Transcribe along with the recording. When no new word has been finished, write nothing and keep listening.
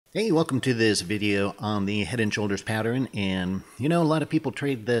Hey, welcome to this video on the head and shoulders pattern. And a lot of people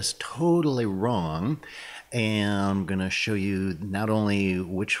trade this totally wrong. And I'm going to show you not only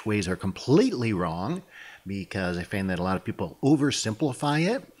which ways are completely wrong, because I find that a lot of people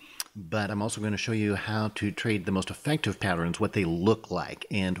oversimplify it, but I'm also going to show you how to trade the most effective patterns, what they look like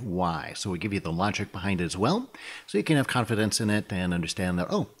and why. So we give you the logic behind it as well, so you can have confidence in it and understand that,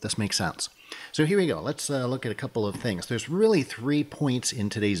 oh, this makes sense. So here we go. Let's look at a couple of things. There's really 3 points in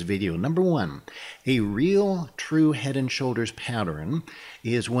today's video. Number one, a real true head and shoulders pattern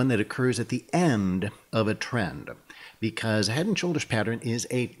is one that occurs at the end of a trend, because a head and shoulders pattern is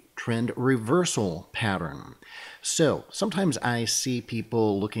a trend reversal pattern. So sometimes I see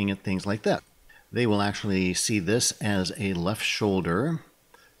people looking at things like that. They will actually see this as a left shoulder,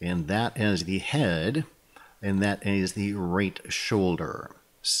 and that as the head, and that is the right shoulder.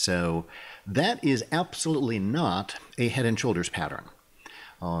 So that is absolutely not a head and shoulders pattern.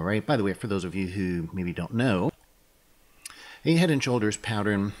 All right, by the way, for those of you who maybe don't know, a head and shoulders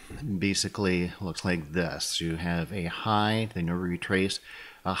pattern basically looks like this. You have a high, then a retrace,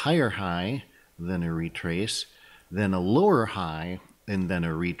 a higher high, then a retrace, then a lower high, and then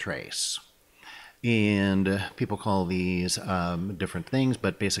a retrace. And people call these different things,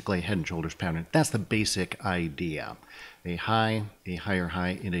 but basically a head and shoulders pattern. That's the basic idea. A high, a higher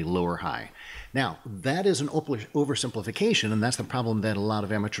high, and a lower high. Now, that is an oversimplification, and that's the problem that a lot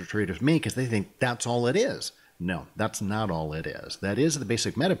of amateur traders make, is they think that's all it is. No, that's not all it is. That is the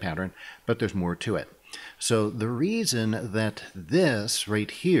basic meta pattern, but there's more to it. So the reason that this right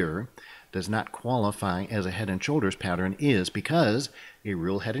here does not qualify as a head and shoulders pattern is because a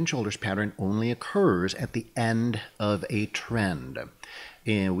real head and shoulders pattern only occurs at the end of a trend.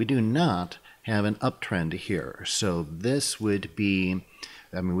 And we do not have an uptrend here. So this would be,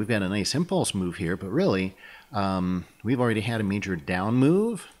 we've got a nice impulse move here, but really, we've already had a major down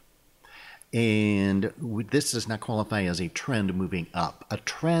move. And this does not qualify as a trend moving up. A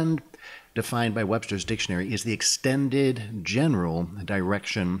trend, defined by Webster's dictionary, is the extended general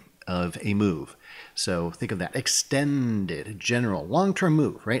direction of a move. So think of that, extended general long-term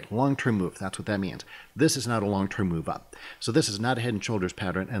move, right? Long-term move, that's what that means. This is not a long-term move up. So this is not a head and shoulders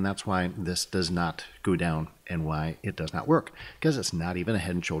pattern, and that's why this does not go down and why it does not work, because it's not even a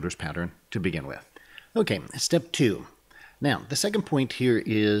head and shoulders pattern to begin with. Okay, step 2. Now, the second point here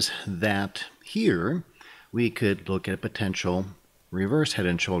is that here we could look at a potential reverse head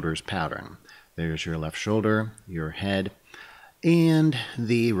and shoulders pattern. There's your left shoulder, your head, and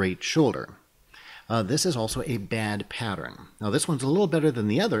the right shoulder. This is also a bad pattern. Now, this one's a little better than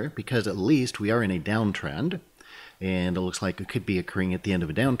the other because at least we are in a downtrend, and it looks like it could be occurring at the end of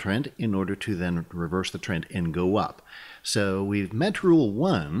a downtrend in order to then reverse the trend and go up. So we've met rule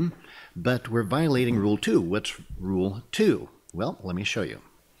 1, but we're violating rule 2. What's rule 2? Well, let me show you.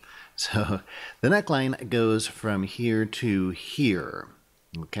 So the neckline goes from here to here.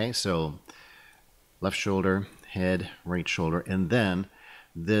 Okay, so left shoulder, head, right shoulder, and then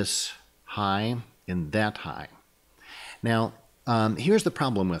this high and that high. Now, here's the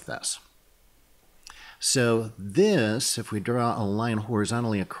problem with this. So this, if we draw a line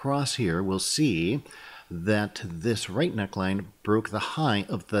horizontally across here, we'll see that this right neckline broke the high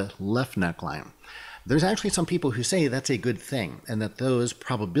of the left neckline. There's actually some people who say that's a good thing, and that those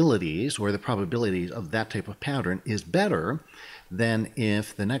probabilities, or the probabilities of that type of pattern, is better than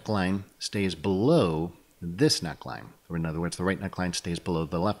if the neckline stays below this neckline. Or in other words, the right neckline stays below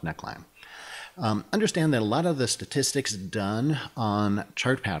the left neckline. Understand that a lot of the statistics done on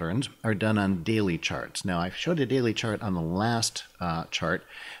chart patterns are done on daily charts. Now, I showed a daily chart on the last chart.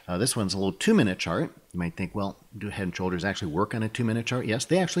 This one's a little 2-minute chart. You might think, well, do head and shoulders actually work on a 2-minute chart? Yes,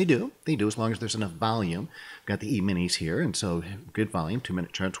 they actually do. They do, as long as there's enough volume. We've got the E-minis here, and so good volume,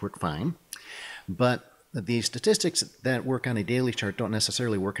 2-minute charts work fine. But the statistics that work on a daily chart don't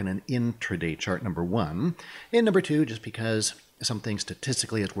necessarily work on an intraday chart, number 1. And number 2, just because something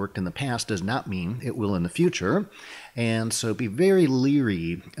statistically has worked in the past does not mean it will in the future. And so be very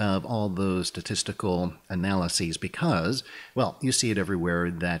leery of all those statistical analyses because, well, you see it everywhere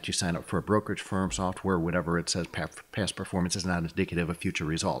that you sign up for a brokerage firm, software, whatever, it says past performance is not indicative of future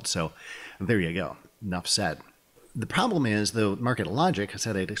results. So there you go. Enough said. The problem is, though, market logic, I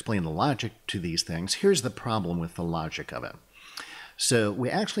said I'd explain the logic to these things. Here's the problem with the logic of it. So we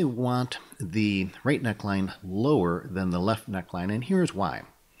actually want the right neckline lower than the left neckline, and here's why.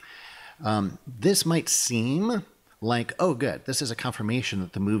 This might seem like, oh good, this is a confirmation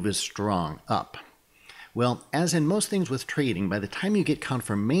that the move is strong, up. Well, as in most things with trading, by the time you get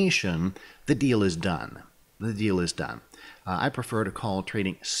confirmation, the deal is done. The deal is done. I prefer to call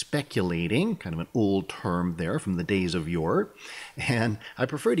trading speculating, kind of an old term there from the days of yore. And I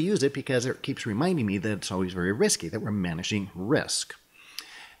prefer to use it because it keeps reminding me that it's always very risky, that we're managing risk.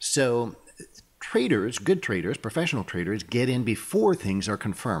 So traders, good traders, professional traders, get in before things are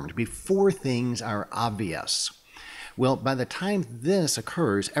confirmed, before things are obvious. Well, by the time this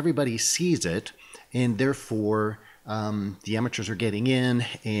occurs, everybody sees it, and therefore the amateurs are getting in,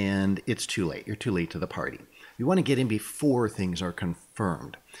 and it's too late. You're too late to the party. You want to get in before things are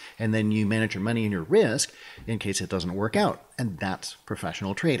confirmed, and then you manage your money and your risk in case it doesn't work out, and that's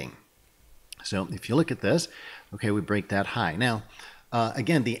professional trading. So if you look at this, okay, we break that high. Now,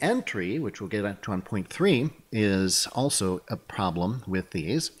 again, the entry, which we'll get to on point 3, is also a problem with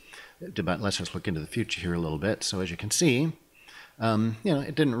these. But let's just look into the future here a little bit. So as you can see,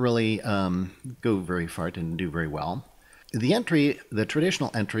 it didn't really go very far. It didn't do very well. The entry, the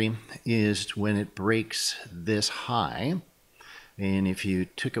traditional entry, is when it breaks this high. And if you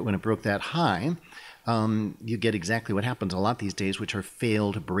took it when it broke that high, you get exactly what happens a lot these days, which are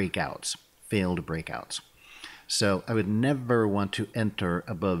failed breakouts. Failed breakouts. So I would never want to enter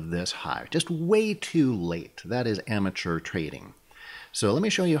above this high. Just way too late. That is amateur trading. So let me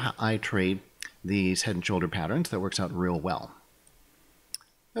show you how I trade these head and shoulder patterns. That works out real well.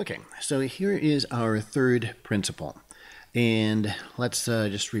 Okay, so here is our third principle. And let's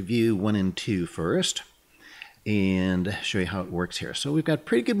just review 1 and 2 first and show you how it works here. So we've got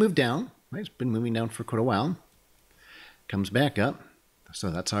pretty good move down. Right? It's been moving down for quite a while. Comes back up.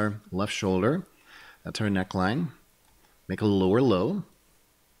 So that's our left shoulder. That's our neckline. Make a lower low.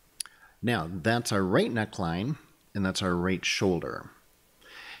 Now, that's our right neckline, and that's our right shoulder.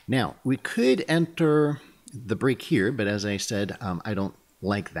 Now, we could enter the break here, but as I said, I don't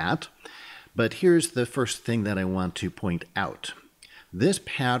like that. But here's the first thing that I want to point out. This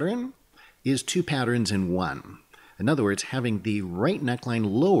pattern is 2 patterns in one. In other words, having the right neckline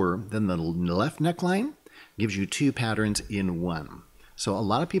lower than the left neckline gives you 2 patterns in one. So a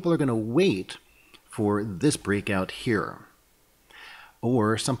lot of people are going to wait for this breakout here.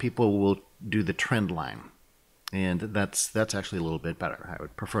 Or some people will do the trend line. And that's actually a little bit better. I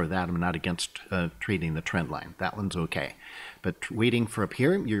would prefer that. I'm not against trading the trend line. That one's okay. But waiting for up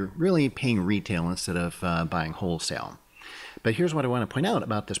here, you're really paying retail instead of buying wholesale. But here's what I want to point out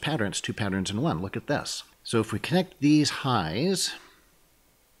about this pattern. It's 2 patterns in one. Look at this. So if we connect these highs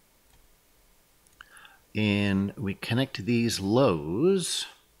and we connect these lows,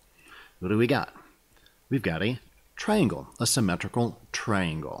 what do we got? We've got a triangle, a symmetrical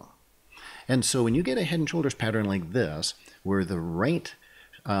triangle. And so when you get a head and shoulders pattern like this, where the right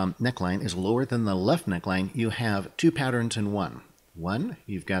neckline is lower than the left neckline, you have 2 patterns in one. One,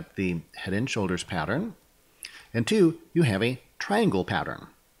 you've got the head and shoulders pattern, and 2, you have a triangle pattern.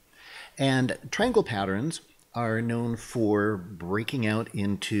 And triangle patterns are known for breaking out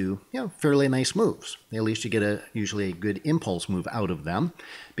into fairly nice moves. At least you get usually a good impulse move out of them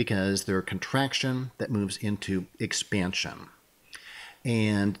because they're a contraction that moves into expansion.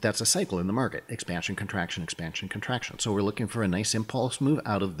 And that's a cycle in the market. Expansion, contraction, expansion, contraction. So we're looking for a nice impulse move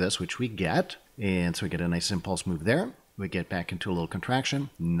out of this, which we get. And so we get a nice impulse move there. We get back into a little contraction,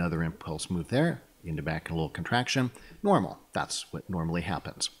 another impulse move there, into back a little contraction. Normal. That's what normally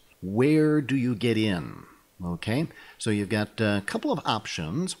happens. Where do you get in? Okay, so you've got a couple of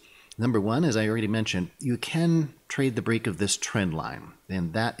options. Number one, as I already mentioned, you can trade the break of this trend line,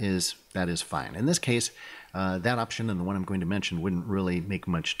 and that is fine. In this case, that option and the one I'm going to mention wouldn't really make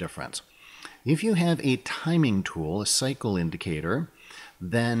much difference. If you have a timing tool, a cycle indicator,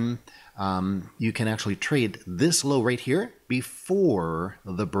 then you can actually trade this low right here before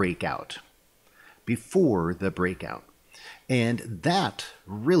the breakout. Before the breakout. And that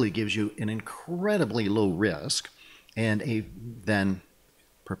really gives you an incredibly low risk and a then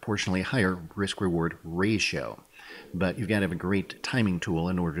proportionally higher risk-reward ratio. But you've got to have a great timing tool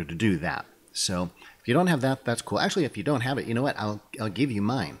in order to do that. So if you don't have that, that's cool. Actually, if you don't have it, you know what? I'll give you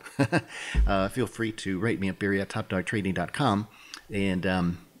mine. Feel free to write me at Barry@TopDogTrading.com,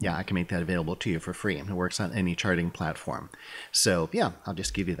 and yeah, I can make that available to you for free. It works on any charting platform. So yeah, I'll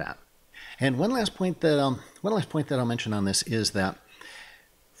just give you that. And one last point that I'll mention on this is that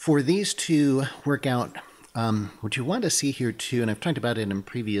for these to work out, what you want to see here too, and I've talked about it in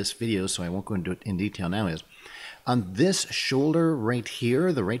previous videos, so I won't go into it in detail now, is on this shoulder right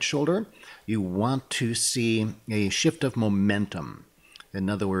here, the right shoulder, you want to see a shift of momentum. In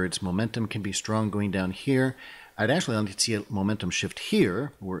other words, momentum can be strong going down here. I'd actually like to see a momentum shift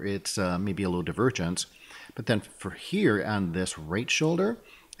here, where it's maybe a little divergence. But then for here on this right shoulder,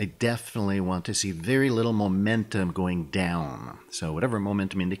 I definitely want to see very little momentum going down. So whatever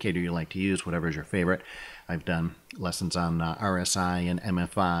momentum indicator you like to use, whatever is your favorite, I've done lessons on RSI and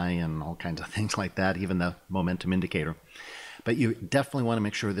MFI and all kinds of things like that, even the momentum indicator. But you definitely want to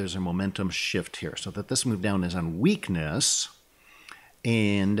make sure there's a momentum shift here so that this move down is on weakness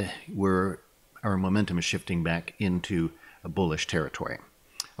and our momentum is shifting back into a bullish territory.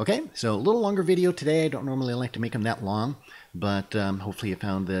 Okay, so a little longer video today. I don't normally like to make them that long, but hopefully you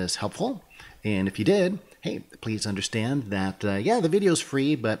found this helpful. And if you did, hey, please understand that, yeah, the video is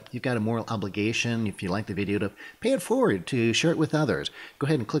free, but you've got a moral obligation, if you like the video, to pay it forward, to share it with others. Go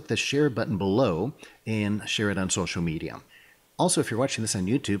ahead and click the share button below and share it on social media. Also, if you're watching this on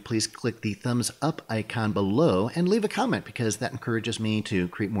YouTube, please click the thumbs up icon below and leave a comment because that encourages me to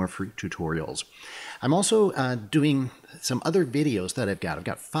create more free tutorials. I'm also doing some other videos that I've got. I've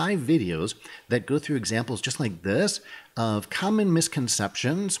got 5 videos that go through examples just like this of common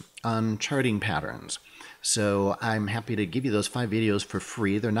misconceptions on charting patterns. So I'm happy to give you those 5 videos for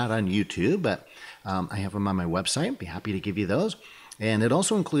free. They're not on YouTube, but I have them on my website. Be happy to give you those. And it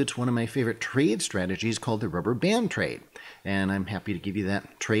also includes one of my favorite trade strategies called the rubber band trade. And I'm happy to give you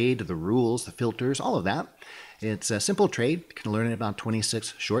that trade, the rules, the filters, all of that. It's a simple trade. You can learn it in about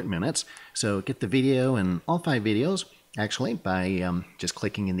 26 short minutes. So get the video and all 5 videos actually by just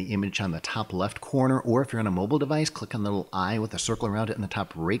clicking in the image on the top left corner, or if you're on a mobile device, click on the little eye with a circle around it in the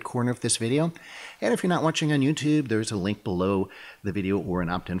top right corner of this video. And if you're not watching on YouTube, there's a link below the video or an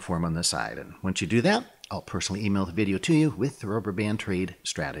opt-in form on the side. And once you do that, I'll personally email the video to you with the rubber band trade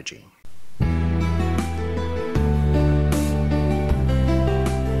strategy.